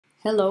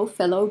Hello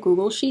fellow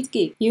Google Sheet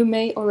geek. You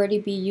may already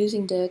be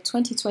using the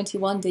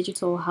 2021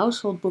 digital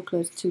household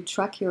booklet to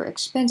track your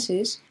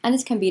expenses, and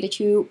it can be that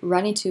you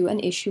run into an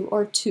issue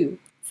or two.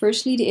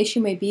 Firstly, the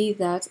issue may be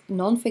that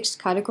non-fixed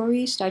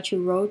categories that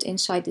you wrote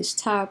inside this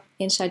tab,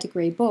 inside the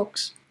gray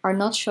box, are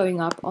not showing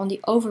up on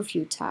the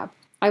Overview tab.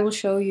 I will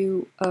show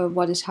you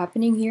what is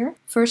happening here.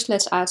 First,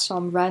 let's add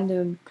some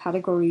random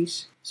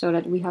categories so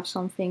that we have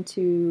something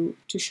to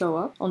show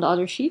up on the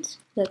other sheet.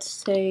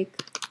 Let's take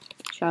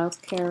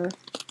childcare,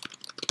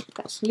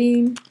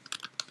 gasoline,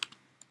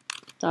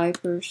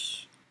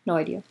 diapers, no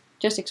idea,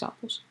 just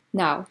examples.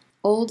 Now,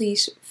 all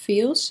these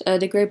fields,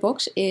 the gray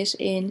box is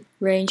in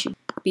range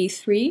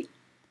B3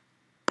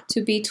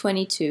 to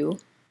B22.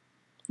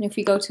 And if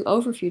we go to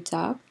Overview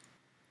tab,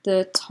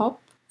 the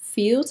top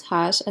field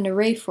has an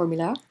array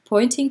formula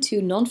pointing to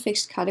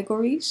non-fixed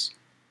categories,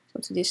 so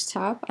to this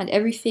tab, and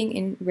everything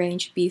in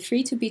range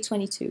B3 to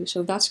B22,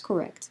 so that's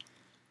correct.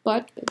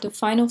 But the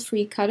final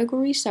three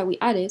categories that we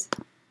added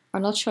are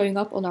not showing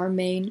up on our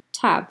main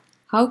tab.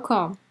 How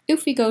come?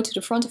 If we go to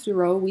the front of the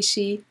row, we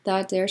see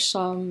that there's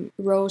some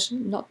rows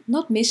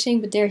not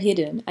missing, but they're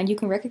hidden. And you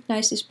can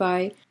recognize this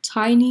by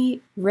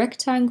tiny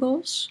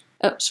rectangles.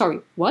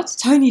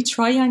 Tiny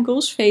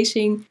triangles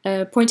facing,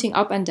 pointing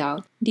up and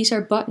down. These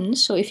are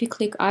buttons, so if you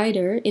click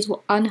either, it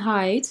will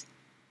unhide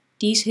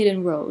these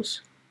hidden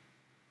rows.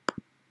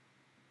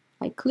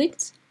 I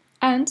clicked,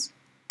 and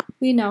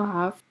we now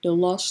have the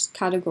lost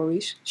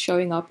categories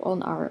showing up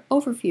on our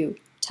Overview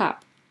tab,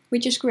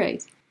 which is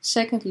great.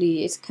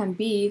 Secondly, it can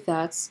be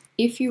that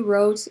if you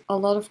wrote a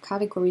lot of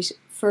categories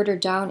further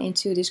down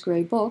into this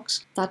gray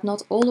box, that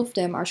not all of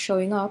them are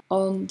showing up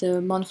on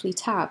the monthly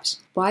tabs.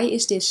 Why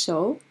is this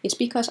so? It's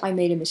because I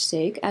made a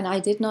mistake and I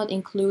did not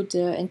include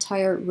the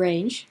entire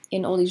range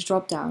in all these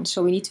drop-downs,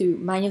 so we need to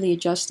manually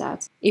adjust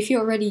that. If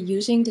you're already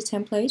using the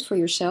template for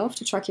yourself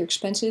to track your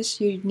expenses,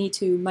 you need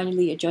to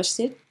manually adjust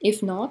it.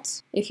 If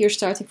not, if you're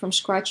starting from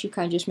scratch, you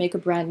can just make a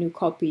brand new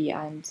copy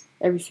and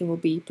everything will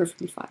be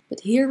perfectly fine.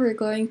 But here we're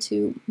going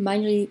to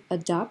manually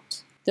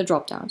adapt the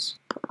drop-downs.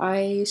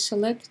 I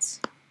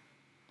select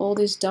all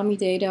this dummy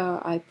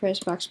data, I press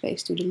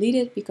backspace to delete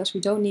it because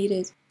we don't need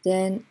it.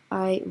 Then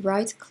I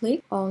right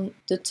click on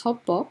the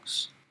top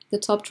box, the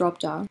top drop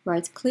down.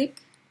 Right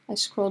click, I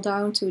scroll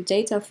down to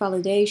data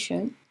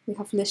validation. We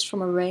have list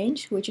from a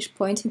range, which is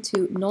pointing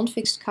to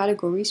non-fixed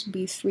categories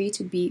B3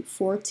 to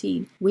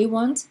B14. We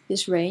want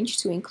this range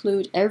to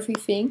include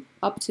everything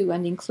up to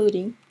and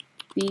including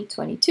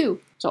B22.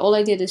 So all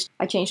I did is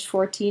I changed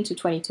 14 to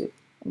 22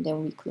 and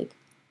then we click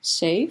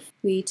save.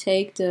 We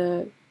take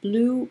the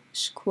blue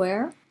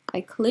square, I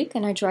click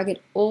and I drag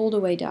it all the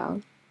way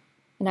down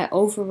and I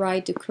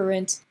override the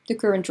current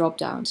drop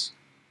downs.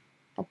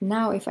 And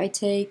now if I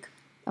take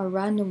a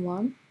random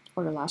one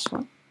or the last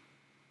one,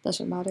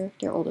 doesn't matter,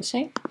 they're all the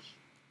same,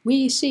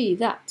 we see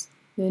that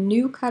the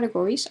new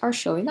categories are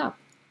showing up.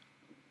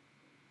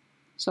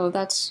 So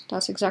that's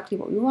exactly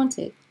what we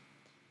wanted.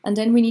 And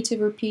then we need to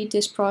repeat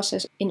this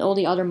process in all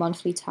the other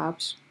monthly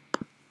tabs.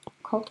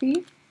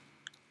 Copy,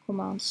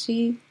 Command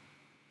C,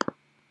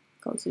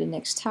 go to the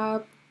next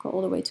tab, go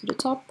all the way to the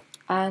top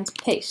and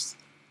paste.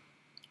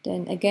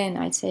 Then again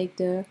I take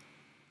the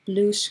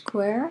blue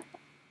square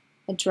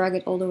and drag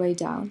it all the way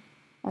down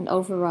and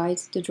override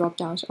the drop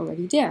downs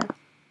already there.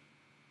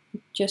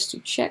 Just to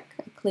check,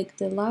 I click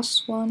the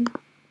last one,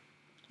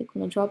 click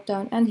on the drop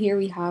down, and here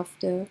we have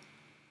the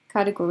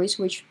categories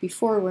which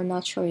before were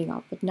not showing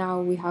up, but now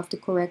we have the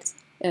correct,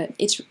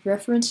 it's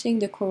referencing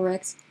the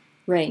correct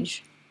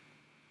range.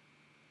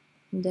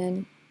 And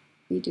then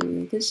we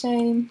do the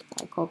same.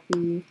 I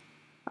copy,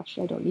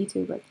 actually I don't need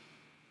to, but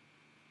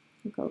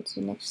go to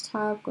the next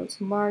tab, go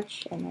to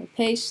March, and I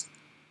paste.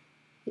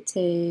 I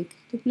take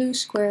the blue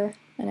square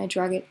and I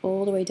drag it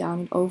all the way down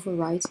and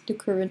override the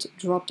current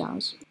drop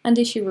downs. And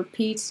this you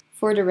repeat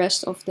for the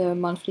rest of the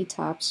monthly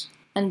tabs.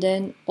 And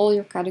then all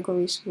your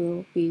categories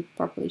will be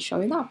properly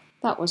showing up.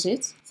 That was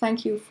it.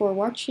 Thank you for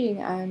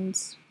watching and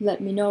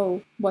let me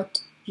know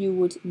what you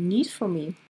would need from me.